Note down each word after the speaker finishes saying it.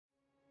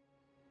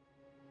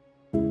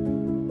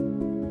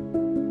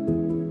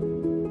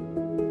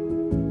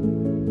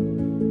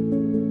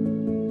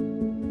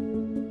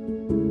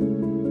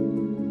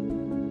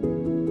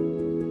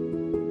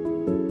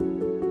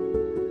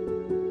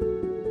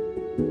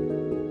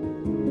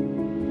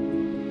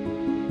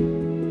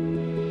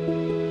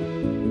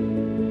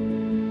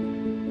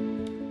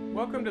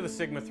Welcome to the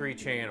Sigma 3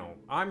 channel.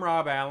 I'm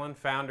Rob Allen,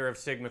 founder of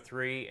Sigma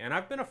 3, and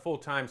I've been a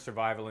full-time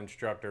survival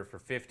instructor for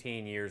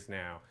 15 years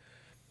now.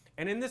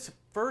 And in this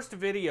first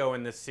video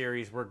in this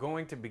series, we're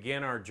going to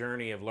begin our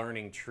journey of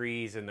learning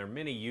trees and their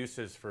many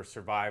uses for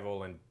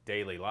survival and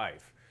daily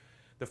life.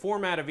 The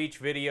format of each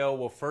video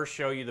will first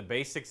show you the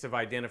basics of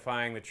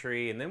identifying the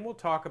tree, and then we'll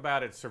talk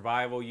about its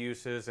survival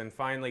uses and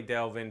finally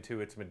delve into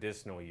its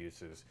medicinal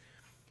uses.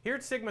 Here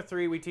at Sigma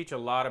 3, we teach a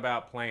lot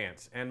about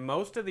plants, and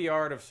most of the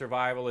art of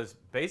survival is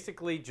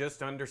basically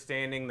just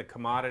understanding the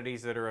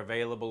commodities that are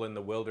available in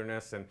the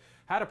wilderness and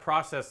how to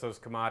process those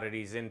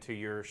commodities into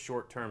your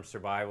short-term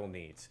survival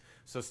needs.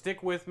 So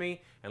stick with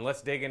me and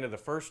let's dig into the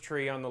first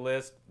tree on the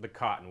list, the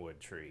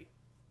cottonwood tree.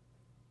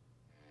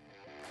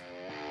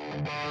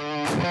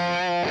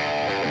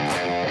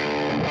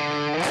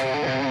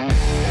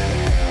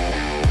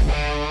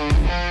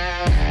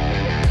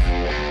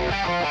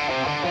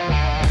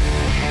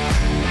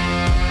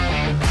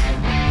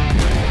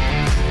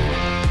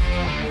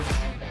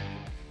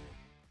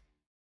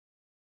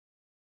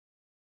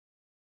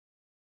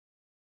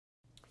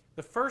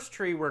 The first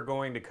tree we're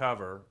going to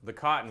cover, the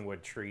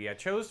cottonwood tree, I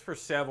chose for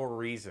several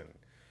reasons.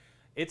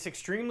 It's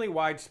extremely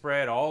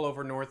widespread all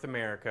over North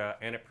America,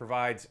 and it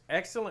provides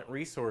excellent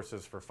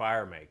resources for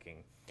fire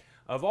making.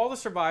 Of all the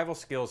survival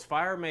skills,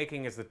 fire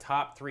making is the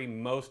top 3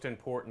 most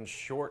important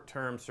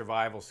short-term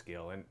survival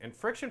skill, and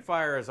friction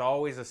fire is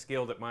always a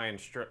skill that my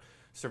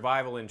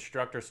survival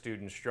instructor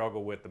students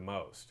struggle with the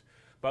most.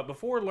 But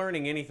before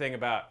learning anything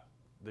about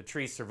the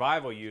tree's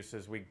survival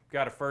uses, we've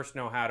got to first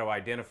know how to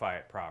identify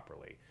it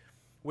properly.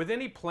 With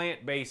any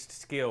plant-based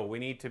skill, we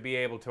need to be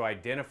able to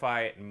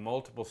identify it in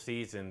multiple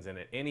seasons and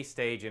at any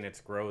stage in its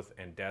growth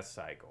and death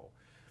cycle.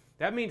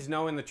 That means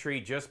knowing the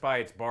tree just by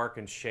its bark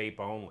and shape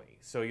only.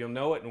 So you'll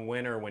know it in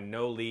winter when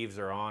no leaves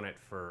are on it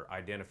for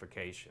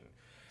identification.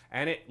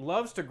 And it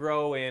loves to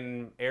grow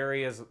in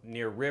areas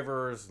near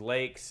rivers,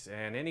 lakes,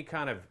 and any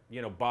kind of,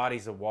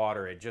 bodies of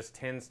water. It just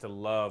tends to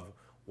love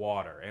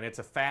water, and it's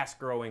a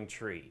fast-growing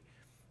tree.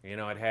 It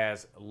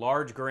has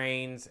large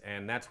grains,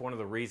 and that's one of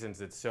the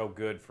reasons it's so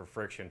good for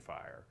friction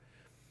fire.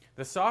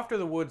 The softer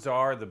the woods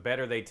are, the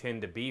better they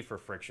tend to be for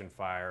friction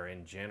fire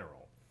in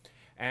general.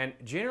 And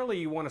generally,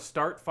 you want to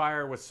start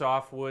fire with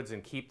softwoods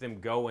and keep them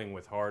going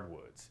with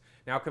hardwoods.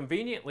 Now,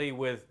 conveniently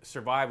with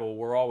survival,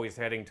 we're always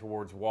heading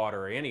towards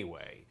water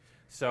anyway.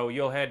 So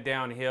you'll head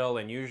downhill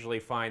and usually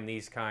find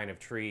these kind of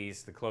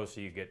trees the closer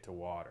you get to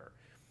water.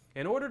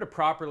 In order to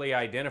properly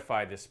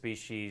identify this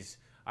species,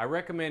 I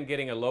recommend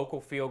getting a local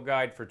field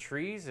guide for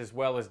trees as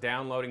well as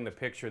downloading the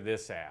Picture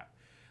This app.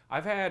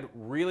 I've had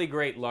really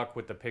great luck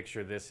with the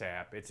Picture This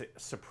app. It's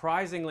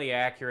surprisingly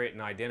accurate in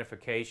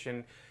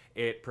identification.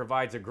 It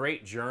provides a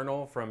great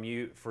journal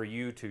for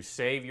you to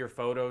save your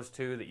photos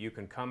to that you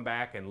can come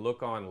back and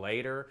look on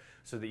later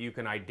so that you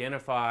can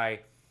identify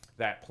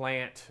that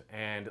plant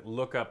and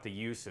look up the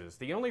uses.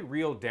 The only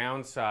real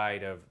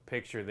downside of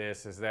Picture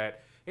This is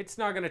that it's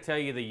not going to tell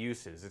you the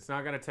uses. It's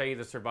not going to tell you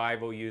the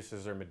survival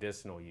uses or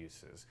medicinal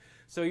uses.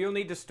 So you'll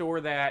need to store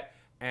that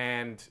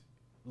and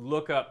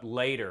look up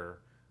later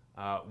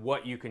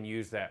what you can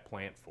use that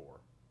plant for.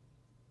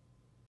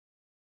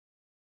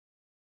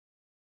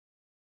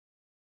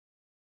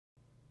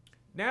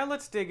 Now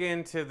let's dig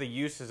into the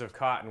uses of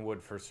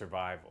cottonwood for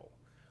survival.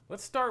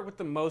 Let's start with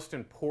the most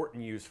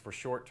important use for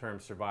short-term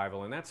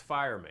survival, and that's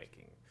fire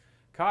making.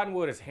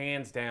 Cottonwood is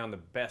hands down the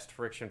best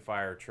friction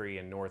fire tree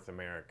in North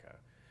America.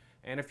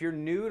 And if you're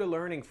new to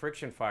learning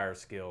friction fire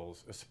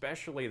skills,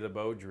 especially the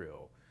bow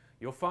drill,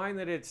 you'll find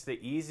that it's the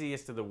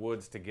easiest of the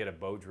woods to get a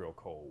bow drill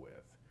coal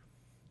with.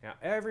 Now,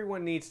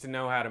 everyone needs to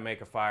know how to make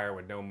a fire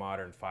with no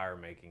modern fire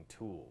making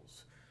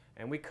tools.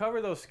 And we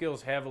cover those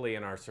skills heavily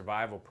in our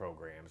survival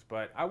programs,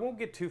 but I won't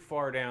get too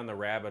far down the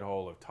rabbit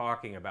hole of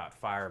talking about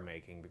fire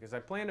making because I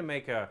plan to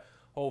make a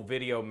whole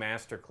video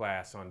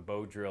masterclass on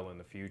bow drill in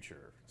the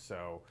future.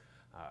 So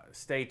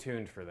stay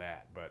tuned for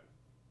that. But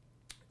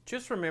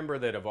just remember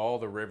that of all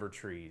the river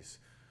trees,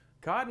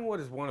 cottonwood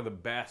is one of the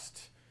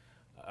best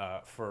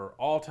for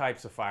all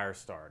types of fire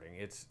starting.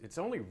 Its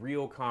only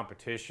real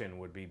competition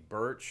would be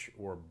birch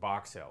or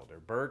box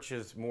elder. Birch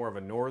is more of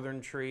a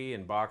northern tree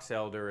and box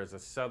elder is a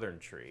southern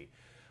tree.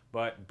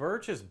 But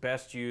birch is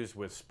best used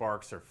with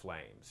sparks or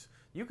flames.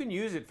 You can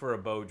use it for a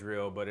bow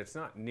drill, but it's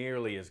not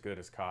nearly as good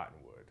as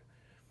cottonwood.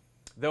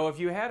 Though if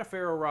you had a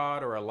ferro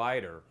rod or a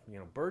lighter,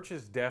 birch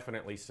is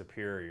definitely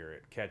superior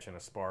at catching a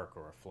spark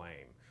or a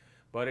flame.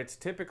 But it's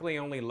typically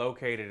only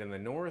located in the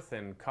north,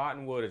 and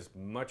cottonwood is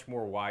much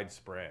more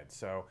widespread.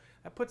 So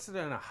that puts it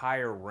in a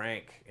higher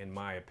rank, in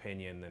my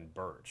opinion, than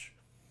birch.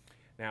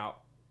 Now,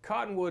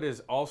 cottonwood is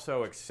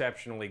also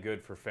exceptionally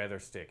good for feather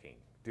sticking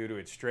due to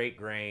its straight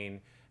grain,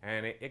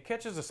 and it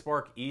catches a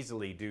spark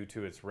easily due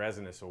to its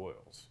resinous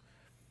oils.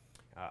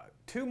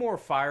 2 more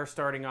fire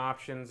starting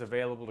options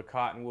available to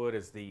cottonwood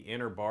is the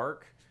inner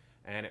bark,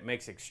 and it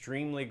makes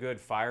extremely good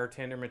fire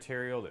tinder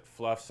material that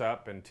fluffs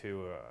up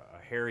into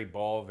a hairy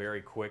ball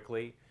very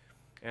quickly.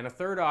 And a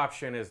third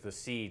option is the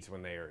seeds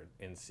when they are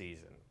in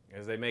season,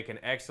 as they make an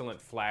excellent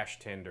flash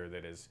tinder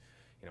that is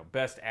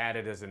best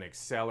added as an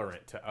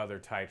accelerant to other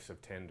types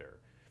of tinder.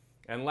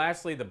 And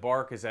lastly, the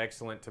bark is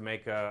excellent to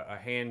make a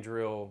hand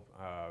drill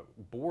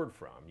board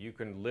from. You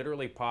can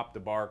literally pop the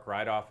bark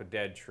right off a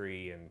dead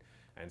tree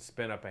and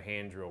spin up a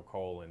hand drill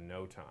coal in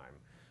no time.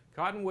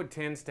 Cottonwood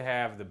tends to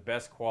have the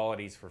best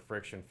qualities for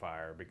friction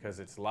fire because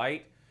it's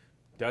light,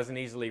 doesn't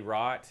easily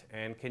rot,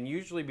 and can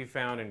usually be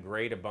found in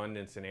great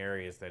abundance in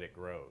areas that it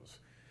grows.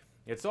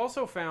 It's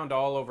also found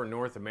all over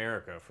North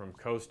America from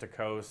coast to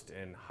coast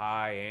in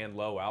high and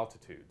low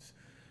altitudes.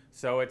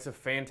 So it's a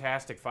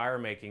fantastic fire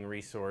making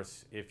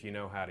resource if you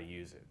know how to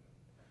use it.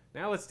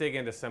 Now let's dig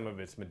into some of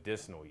its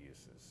medicinal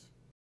uses.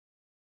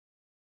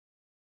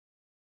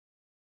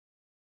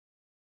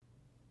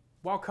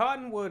 While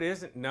cottonwood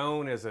isn't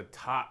known as a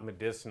top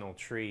medicinal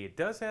tree, it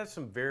does have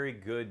some very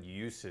good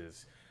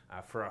uses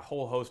for a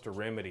whole host of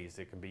remedies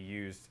that can be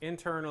used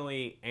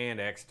internally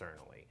and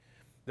externally.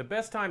 The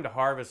best time to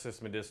harvest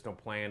this medicinal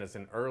plant is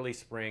in early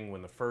spring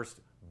when the first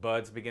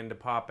buds begin to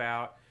pop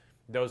out.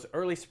 Those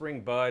early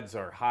spring buds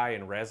are high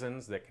in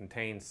resins that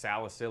contain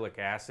salicylic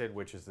acid,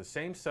 which is the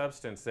same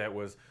substance that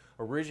was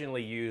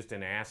originally used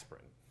in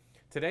aspirin.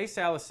 Today,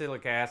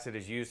 salicylic acid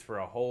is used for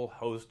a whole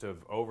host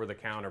of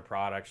over-the-counter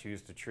products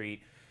used to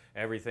treat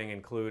everything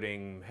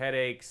including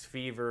headaches,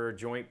 fever,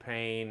 joint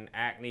pain,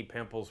 acne,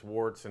 pimples,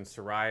 warts, and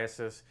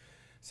psoriasis.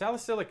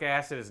 Salicylic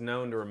acid is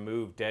known to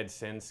remove dead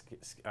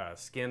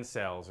skin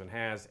cells and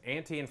has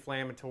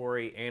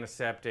anti-inflammatory,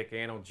 antiseptic,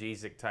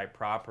 analgesic type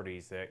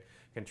properties that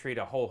can treat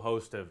a whole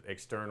host of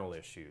external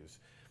issues.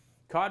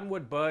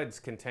 Cottonwood buds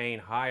contain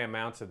high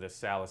amounts of this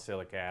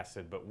salicylic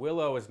acid, but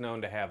willow is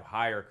known to have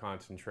higher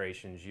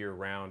concentrations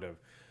year-round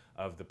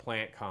of the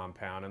plant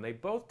compound, and they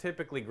both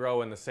typically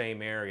grow in the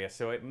same area,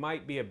 so it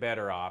might be a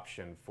better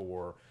option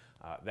for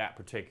that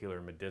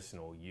particular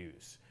medicinal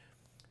use.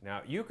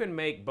 Now, you can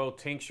make both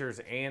tinctures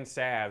and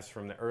salves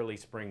from the early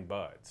spring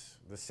buds.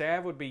 The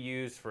salve would be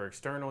used for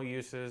external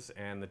uses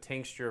and the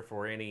tincture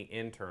for any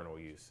internal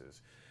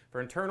uses. For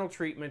internal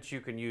treatments,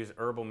 you can use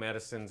herbal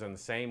medicines in the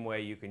same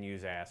way you can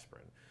use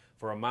aspirin.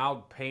 For a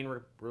mild pain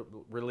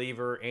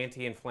reliever,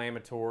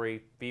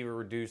 anti-inflammatory, fever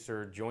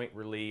reducer, joint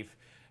relief,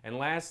 and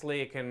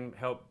lastly, it can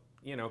help,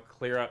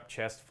 clear up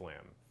chest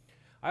phlegm.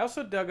 I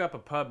also dug up a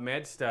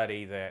PubMed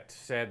study that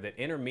said that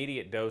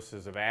intermediate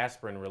doses of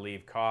aspirin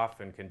relieve cough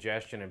and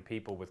congestion in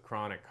people with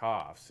chronic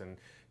coughs. And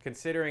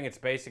considering it's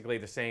basically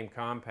the same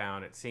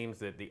compound, it seems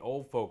that the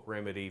old folk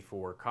remedy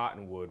for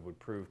cottonwood would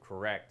prove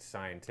correct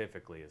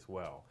scientifically as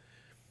well.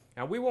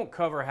 Now, we won't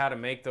cover how to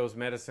make those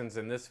medicines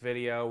in this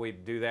video. We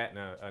do that in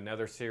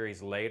another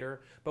series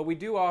later, but we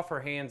do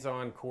offer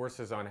hands-on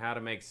courses on how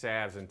to make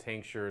salves and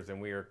tinctures,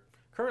 and we are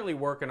currently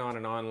working on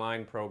an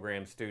online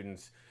program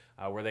students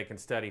where they can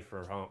study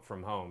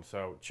from home.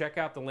 So check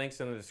out the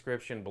links in the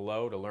description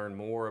below to learn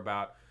more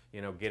about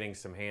getting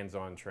some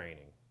hands-on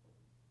training.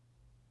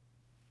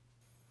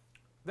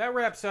 That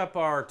wraps up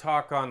our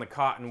talk on the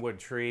cottonwood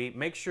tree.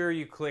 Make sure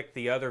you click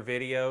the other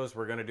videos.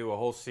 We're going to do a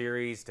whole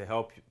series to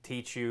help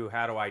teach you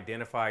how to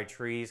identify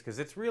trees, because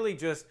it's really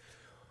just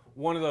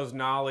one of those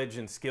knowledge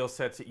and skill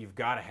sets that you've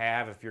got to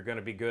have if you're going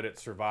to be good at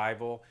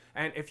survival.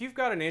 And if you've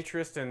got an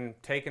interest in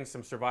taking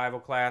some survival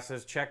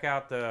classes, check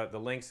out the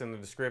links in the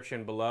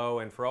description below.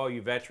 And for all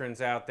you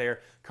veterans out there,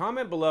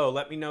 comment below.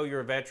 Let me know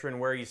you're a veteran,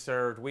 where you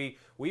served. We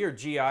are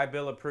GI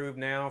Bill approved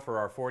now for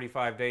our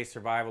 45-day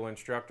survival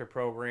instructor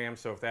program.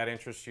 So if that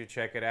interests you,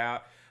 check it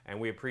out.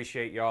 And we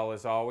appreciate y'all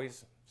as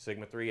always.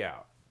 Sigma 3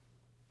 out.